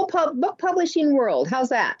 In the whole book publishing world. How's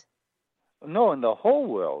that? No, in the whole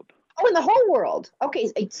world. Oh, in the whole world.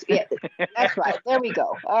 Okay, yeah, that's right. There we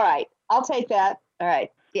go. All right, I'll take that. All right,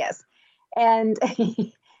 yes, and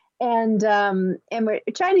and we're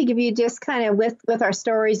trying to give you just kind of with our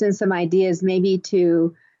stories and some ideas, maybe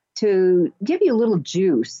to give you a little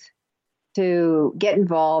juice to get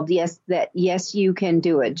involved. Yes, you can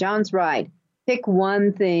do it. John's right. Pick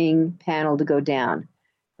one thing panel to go down.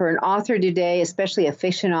 For an author today, especially a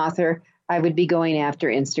fiction author, I would be going after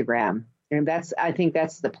Instagram. And I think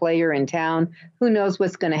that's the player in town. Who knows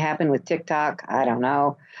what's going to happen with TikTok? I don't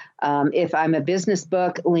know. If I'm a business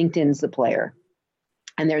book, LinkedIn's the player.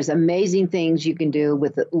 And there's amazing things you can do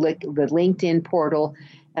with the LinkedIn portal.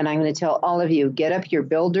 And I'm going to tell all of you, get up your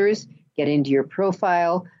builders, get into your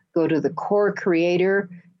profile, go to the core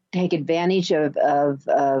creator, take advantage of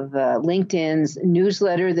LinkedIn's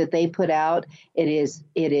newsletter that they put out. It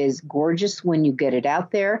is gorgeous when you get it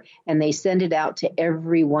out there, and they send it out to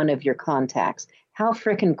every one of your contacts. How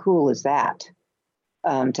frickin' cool is that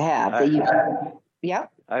to have? Yeah.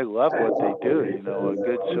 I love what they do. You know, a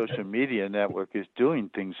good social media network is doing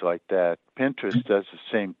things like that. Pinterest does the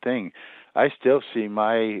same thing. I still see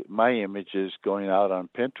my images going out on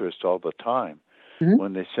Pinterest all the time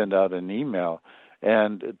when they send out an email.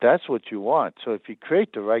 And that's what you want. So if you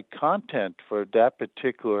create the right content for that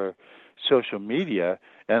particular social media,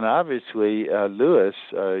 and obviously Lewis,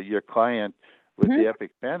 your client with the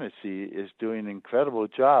Epic Fantasy, is doing an incredible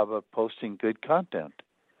job of posting good content.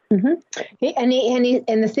 And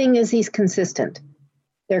the thing is, he's consistent.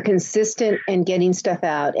 They're consistent in getting stuff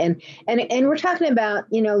out, and we're talking about,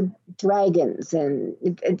 you know, dragons, and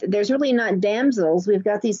there's really not damsels. We've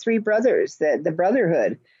got these three brothers. The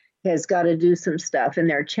brotherhood has got to do some stuff, and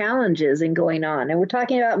there are challenges and going on. And we're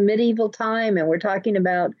talking about medieval time, and we're talking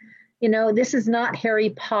about, you know, this is not Harry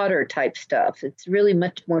Potter type stuff. It's really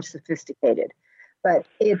much more sophisticated, but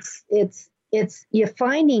it's you're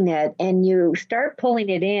finding it and you start pulling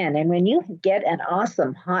it in. And when you get an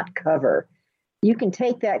awesome hot cover, you can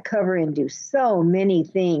take that cover and do so many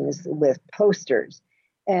things with posters.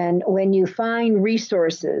 And when you find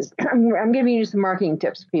resources, I'm giving you some marketing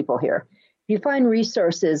tips, people here. You find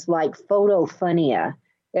resources like Photofunia,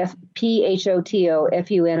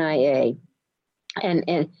 Photofunia,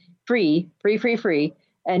 and free,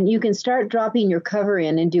 and you can start dropping your cover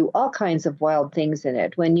in and do all kinds of wild things in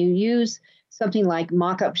it. When you use something like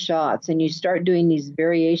mock-up shots and you start doing these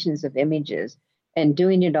variations of images and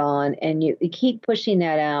doing it on, and you keep pushing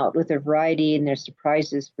that out with a variety, and there's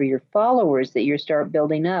surprises for your followers that you start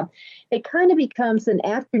building up, it kind of becomes an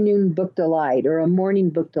afternoon book delight or a morning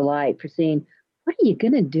book delight for saying, what are you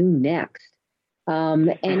going to do next?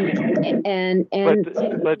 But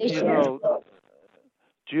you know,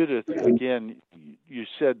 Judith, again, you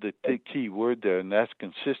said the key word there, and that's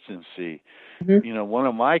consistency. You know, one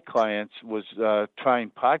of my clients was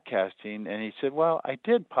trying podcasting, and he said, well, I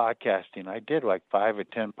did podcasting. I did like 5 or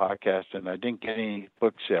 10 podcasts, and I didn't get any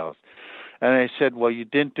book sales. And I said, well, you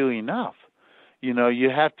didn't do enough. You know,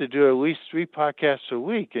 you have to do at least 3 podcasts a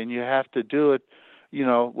week, and you have to do it, you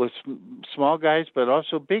know, with small guys, but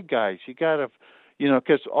also big guys. You got to, you know,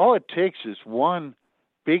 because all it takes is one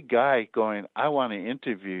big guy going, I want to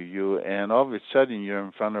interview you, and all of a sudden you're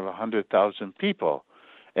in front of 100,000 people,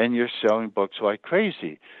 and you're selling books like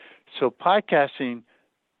crazy. So podcasting,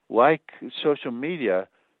 like social media,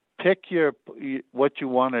 pick what you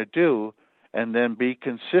want to do, and then be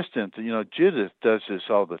consistent. Judith does this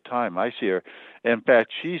all the time. I see her. In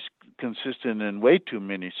fact, she's consistent in way too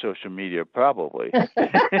many social media, probably.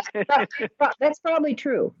 That's probably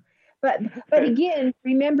true. But again,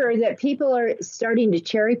 remember that people are starting to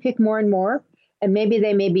cherry pick more and more, and maybe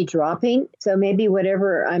they may be dropping. So maybe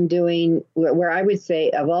whatever I'm doing, where I would say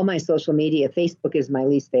of all my social media, Facebook is my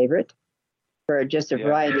least favorite for just a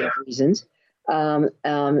variety of reasons.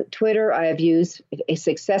 Twitter I have used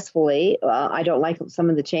successfully. I don't like some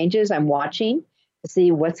of the changes. I'm watching to see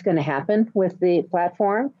what's going to happen with the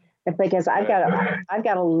platform, because I've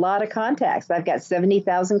got a lot of contacts. I've got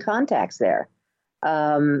 70,000 contacts there.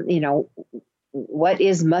 What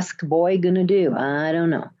is Musk boy going to do? I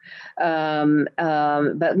don't know.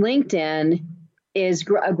 But LinkedIn is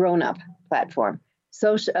a grown-up platform.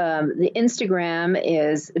 So the Instagram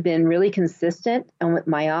has been really consistent and with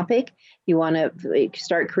myopic. You want to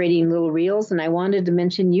start creating little reels. And I wanted to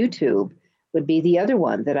mention YouTube would be the other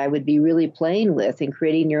one that I would be really playing with and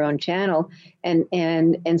creating your own channel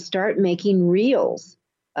and start making reels.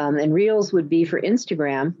 And reels would be for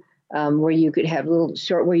Instagram. Where you could have little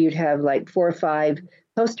short, where you'd have like 4 or 5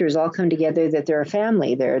 posters all come together that they're a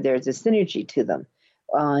family. There's a synergy to them.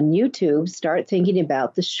 On YouTube, start thinking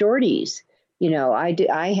about the shorties.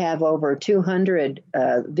 I have over 200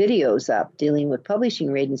 videos up dealing with publishing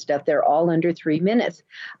rate and stuff. They're all under 3 minutes.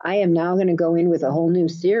 I am now going to go in with a whole new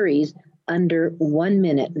series under 1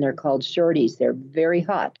 minute, and they're called shorties. They're very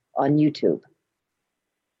hot on YouTube.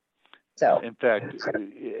 So, in fact,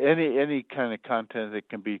 any kind of content that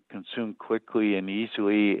can be consumed quickly and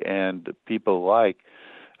easily and people like,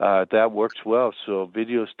 that works well. So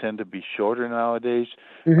videos tend to be shorter nowadays.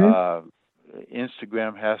 Mm-hmm.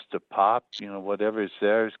 Instagram has to pop. Whatever is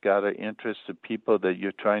there has got to interest the people that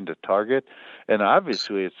you're trying to target. And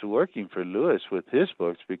obviously it's working for Lewis with his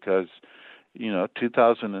books because,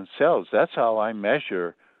 2,000 in sales. That's how I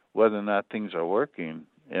measure whether or not things are working.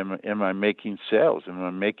 Am I making sales? Am I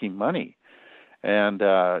making money? And,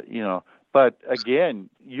 but again,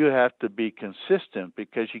 you have to be consistent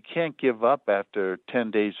because you can't give up after 10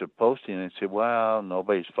 days of posting and say, well,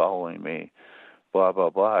 nobody's following me, blah, blah,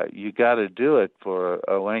 blah. You got to do it for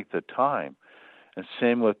a length of time. And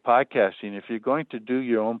same with podcasting. If you're going to do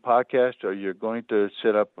your own podcast or you're going to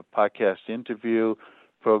set up a podcast interview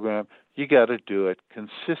program, you got to do it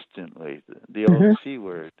consistently, the old C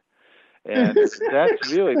word. And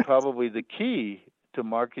that's really probably the key to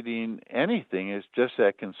marketing anything, is just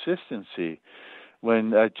that consistency.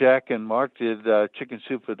 When Jack and Mark did Chicken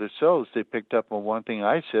Soup for the Souls, they picked up on one thing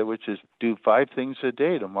I said, which is do 5 things a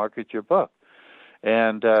day to market your book.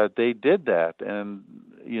 And they did that. And,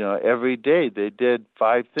 every day they did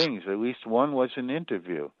 5 things. At least one was an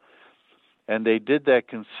interview. And they did that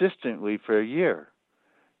consistently for a year.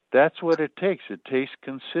 That's what it takes. It takes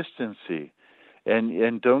consistency.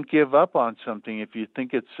 And don't give up on something if you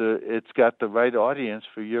think it's got the right audience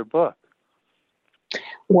for your book.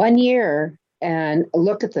 1 year, and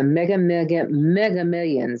look at the mega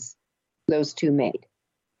millions those 2 made.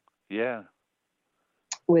 Yeah.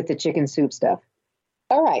 With the chicken soup stuff.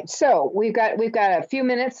 All right, so we've got a few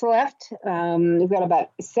minutes left. We've got about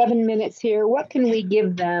 7 minutes here. What can we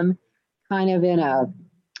give them, kind of in a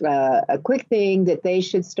quick thing that they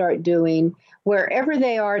should start doing wherever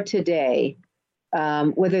they are today?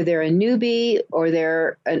 Whether they're a newbie or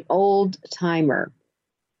they're an old timer,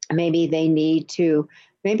 maybe they've,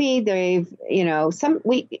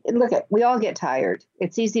 we all get tired.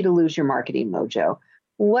 It's easy to lose your marketing mojo.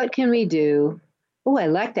 What can we do? Oh, I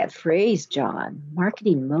like that phrase, John.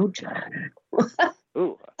 Marketing mojo.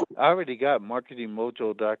 Oh, I already got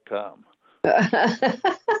marketingmojo.com.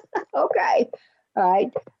 Okay. All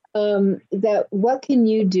right. What can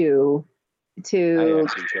you do to... I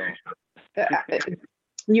actually don't.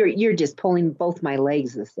 You're just pulling both my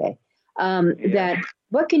legs this day. That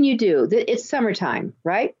what can you do? It's summertime,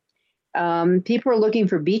 right? People are looking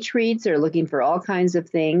for beach reads. They're looking for all kinds of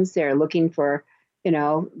things. They're looking for,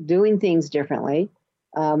 doing things differently.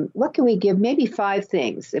 What can we give? Maybe 5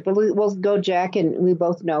 things. If we'll go Jack, and we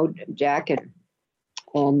both know Jack and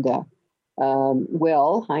Will.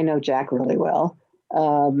 I know Jack really well.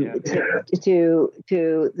 To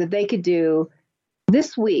that they could do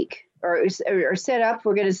this week. Or set up,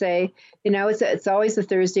 we're going to say, it's always a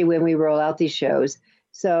Thursday when we roll out these shows.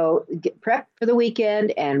 So prep for the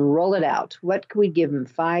weekend and roll it out. What can we give them?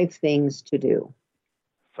 5 things to do.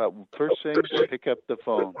 First thing, pick up the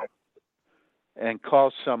phone and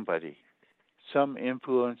call somebody, some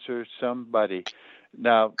influencer, somebody.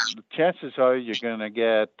 Now, the chances are you're going to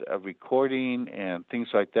get a recording and things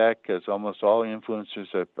like that because almost all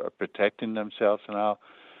influencers are protecting themselves now.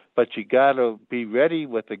 but you got to be ready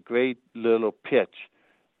with a great little pitch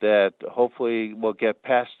that hopefully will get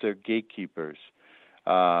past their gatekeepers.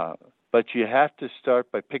 But you have to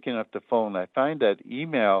start by picking up the phone. I find that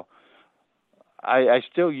email, I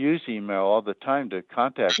still use email all the time to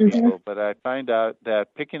contact people, but I find out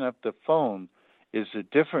that picking up the phone is a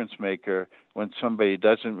difference maker when somebody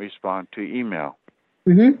doesn't respond to email.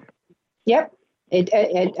 Mm-hmm. Yep.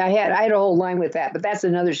 I had a whole line with that, but that's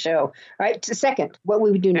another show. All right. Second, what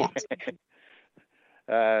would we do next?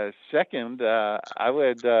 Second, I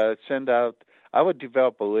would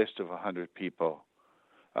develop a list of 100 people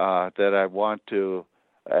that I want to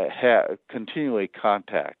continually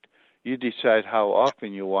contact. You decide how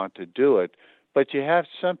often you want to do it, but you have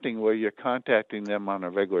something where you're contacting them on a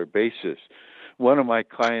regular basis. One of my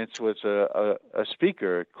clients was a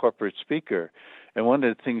speaker, a corporate speaker, and one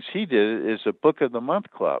of the things he did is a Book of the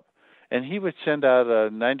Month Club. And he would send out a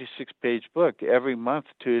 96-page book every month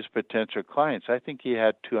to his potential clients. I think he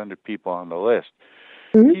had 200 people on the list.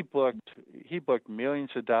 Mm-hmm. He booked millions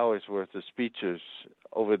of dollars worth of speeches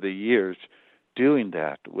over the years doing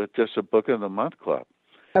that with just a Book of the Month Club.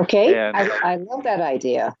 Okay, and I love that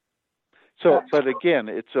idea. So, but again,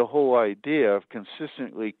 it's a whole idea of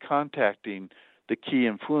consistently contacting the key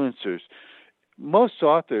influencers. Most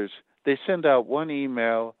authors, they send out one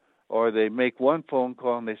email or they make one phone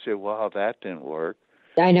call and they say, wow, that didn't work.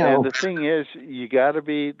 I know. And the thing is, you got to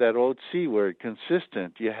be that old C word,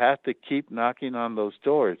 consistent. You have to keep knocking on those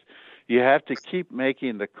doors. You have to keep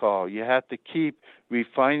making the call. You have to keep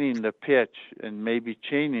refining the pitch and maybe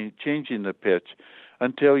changing the pitch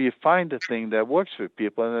until you find the thing that works for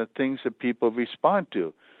people and the things that people respond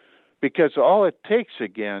to. Because all it takes,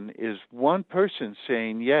 again, is one person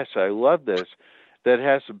saying, yes, I love this, that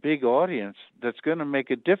has a big audience that's going to make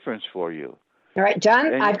a difference for you. All right,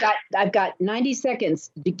 John, I've got 90 seconds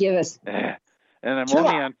to give us. And I'm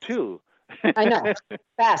only on 2. I know.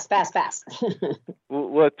 Fast.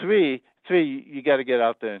 Well, 3, you got to get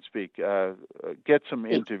out there and speak. Get some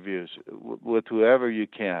interviews with whoever you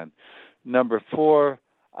can. Number 4,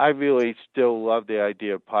 I really still love the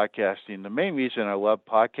idea of podcasting. The main reason I love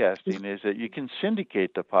podcasting is that you can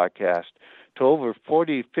syndicate the podcast to over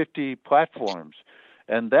 40, 50 platforms.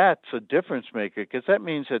 And that's a difference maker because that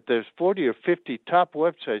means that there's 40 or 50 top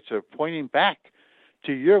websites that are pointing back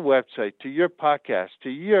to your website, to your podcast, to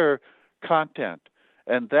your content.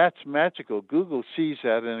 And that's magical. Google sees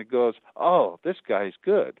that and it goes, oh, this guy's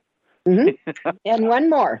good. Mm-hmm. And one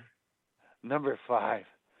more. Number 5.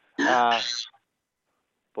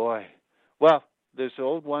 Boy. Well, there's an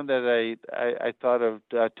old one that I thought of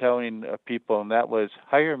telling people, and that was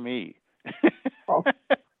hire me. Oh.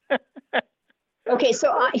 Okay,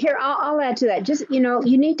 so here I'll add to that. Just you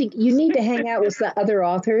need to hang out with the other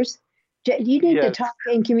authors. You need to talk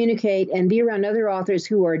and communicate and be around other authors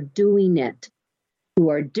who are doing it.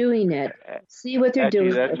 See what they're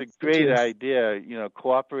doing. That's a great idea.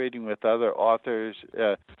 Cooperating with other authors.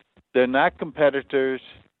 They're not competitors.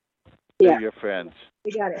 They're your friends.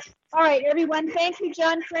 We got it. All right, everyone. Thank you,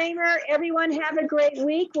 John Kremer. Everyone, have a great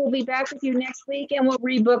week. We'll be back with you next week, and we'll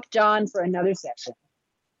rebook John for another session.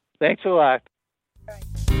 Thanks a lot.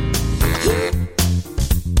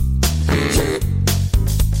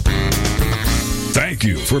 Thank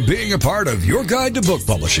you for being a part of Your Guide to Book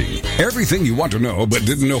Publishing. Everything you want to know but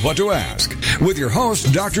didn't know what to ask. With your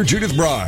host, Dr. Judith Briles.